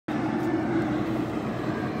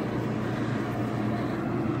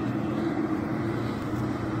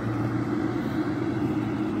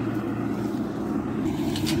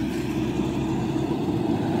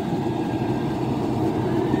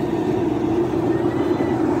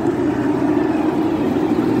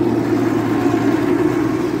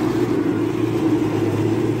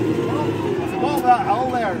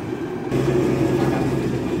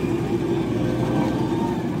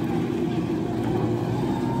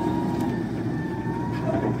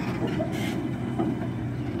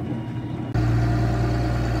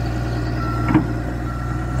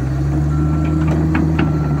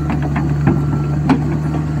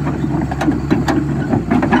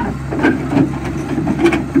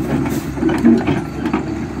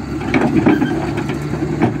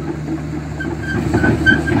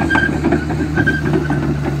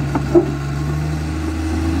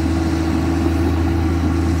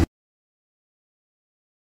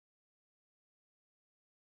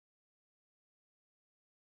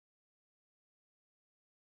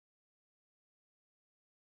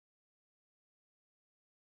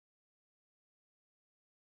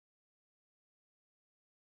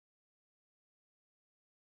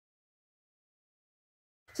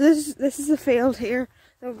So this is the field here.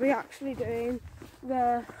 They'll be actually doing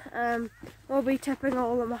the we'll be tipping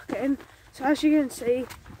all the muck in. So as you can see,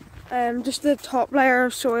 just the top layer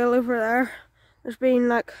of soil over there, there's been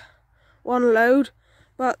like one load,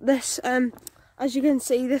 but this as you can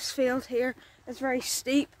see, this field here is very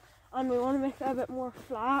steep and we want to make it a bit more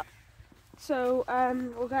flat. So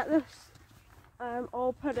we'll get this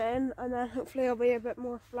all put in and then hopefully it'll be a bit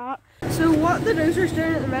more flat. So what the dozer's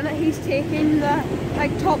doing at the minute, he's taking the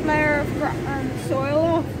top layer of soil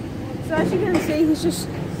off. So as you can see, he's just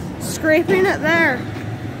scraping it there,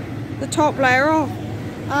 the top layer off.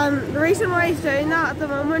 The reason why he's doing that at the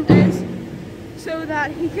moment is so that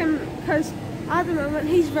he can, because at the moment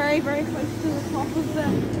he's very close to the top of the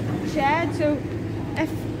shed, so if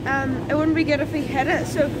it wouldn't be good if he hit it,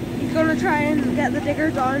 so he's going to try and get the digger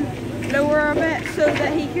down lower a bit so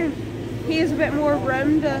that he has a bit more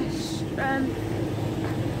room to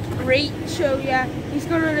reach. So yeah, he's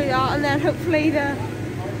going to do that, and then hopefully the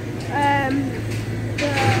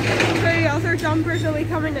two other jumpers will be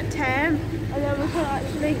coming at 10, and then we can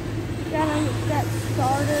actually get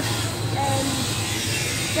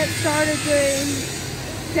started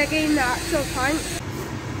digging the actual tank.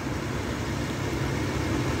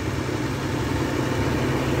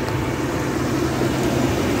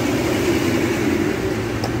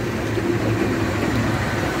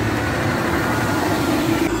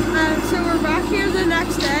 So we're back here the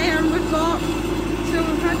next day, and we've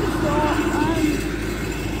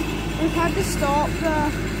had to stop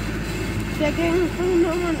the digging for the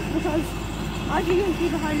moment because, as you can see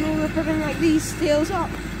behind me, we're putting like these steels up.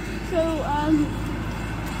 So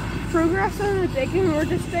progressing the digging, we're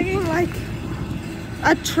just digging like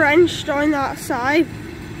a trench down that side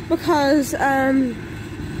because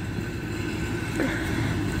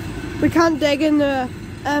we can't dig in the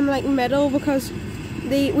like middle because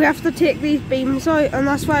we have to take these beams out, and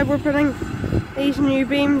that's why we're putting these new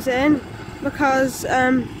beams in, because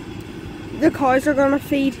the cows are going to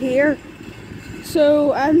feed here.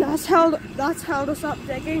 So that's held us up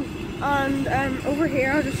digging. And over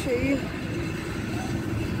here, I'll just show you.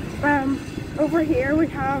 Over here we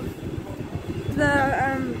have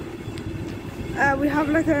the we have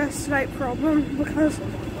like a slight problem because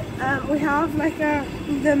we have like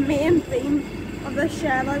the main beam of the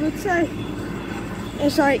shed, I would say,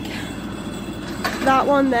 is like that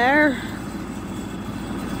one there,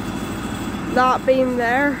 that beam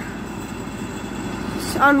there,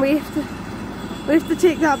 and we have to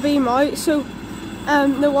take that beam out. So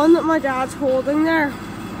the one that my dad's holding there,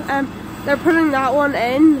 they're putting that one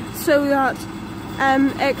in so that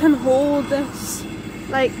it can hold this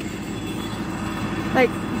like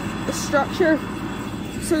structure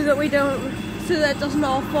so that it doesn't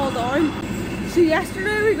all fall down. So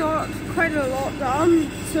yesterday we got quite a lot done.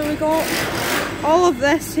 So we got all of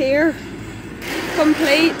this here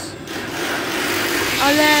complete,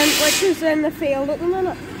 and then which is in the field at the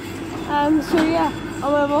minute. So yeah, and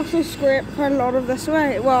we've also scraped quite a lot of this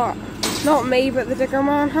away. Well, not me, but the digger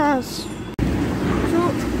man has.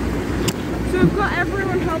 So we've got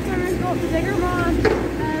everyone helping. We've got the digger man,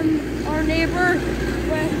 our neighbour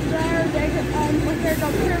with their digger, with their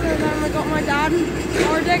dump trailer, and then we've got my dad and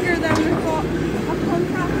our digger. Then we've got a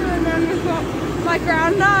contractor, and then we've got my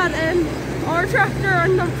granddad and our tractor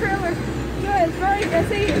and dump trailer. So it's very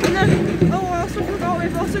busy. And then, oh, I also forgot,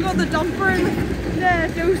 we've also got the dumper and the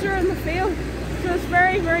dozer in the field. So it's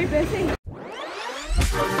very busy.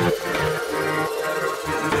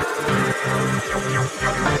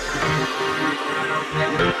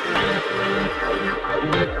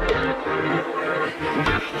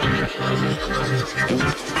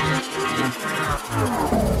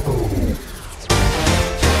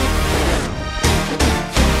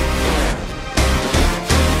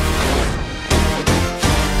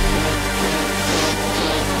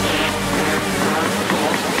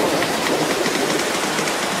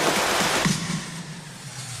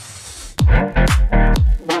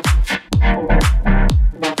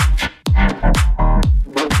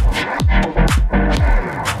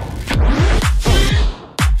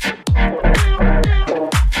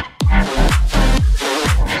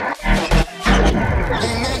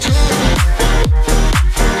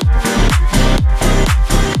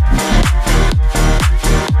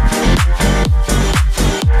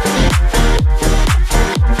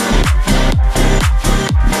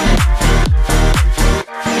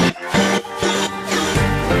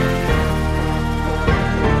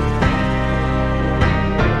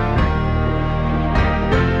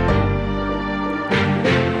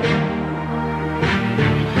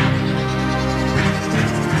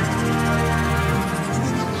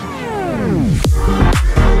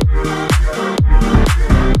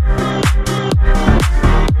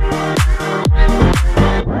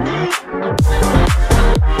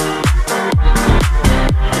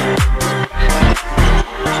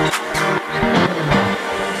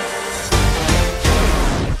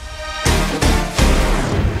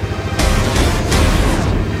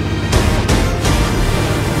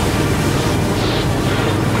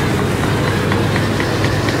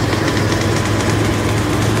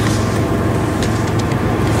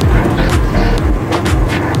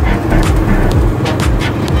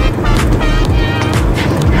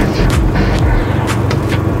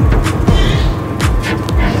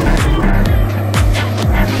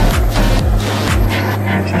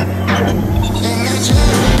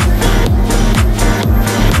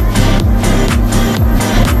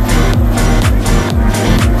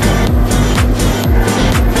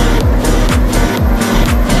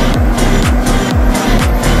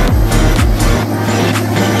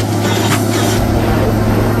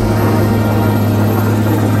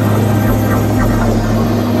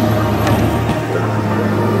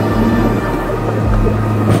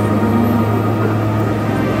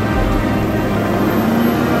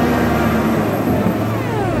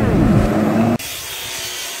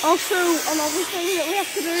 also another thing that we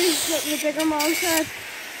have to do that the digger man said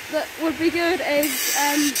that would be good is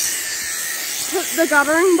put the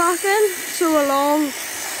guttering back in. So along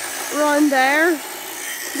around there,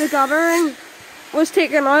 the guttering was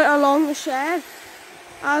taken out along the shed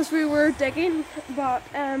as we were digging, but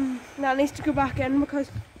that needs to go back in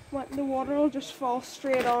because the water will just fall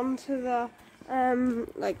straight onto the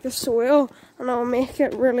like the soil, and it'll make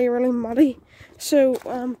it really muddy.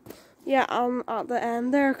 So yeah, at the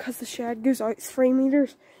end there, because the shed goes out 3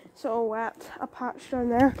 meters, so it'll wet a patch down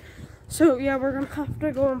there. So yeah, we're gonna have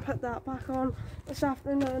to go and put that back on this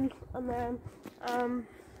afternoon, and then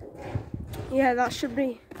yeah, that should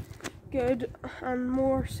be good and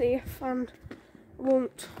more safe and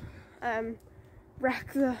won't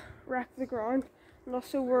wreck the ground. And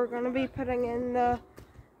also we're gonna be putting in the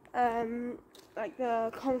like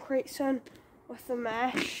the concrete soon with the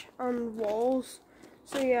mesh and walls.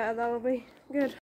 So yeah, that'll be good.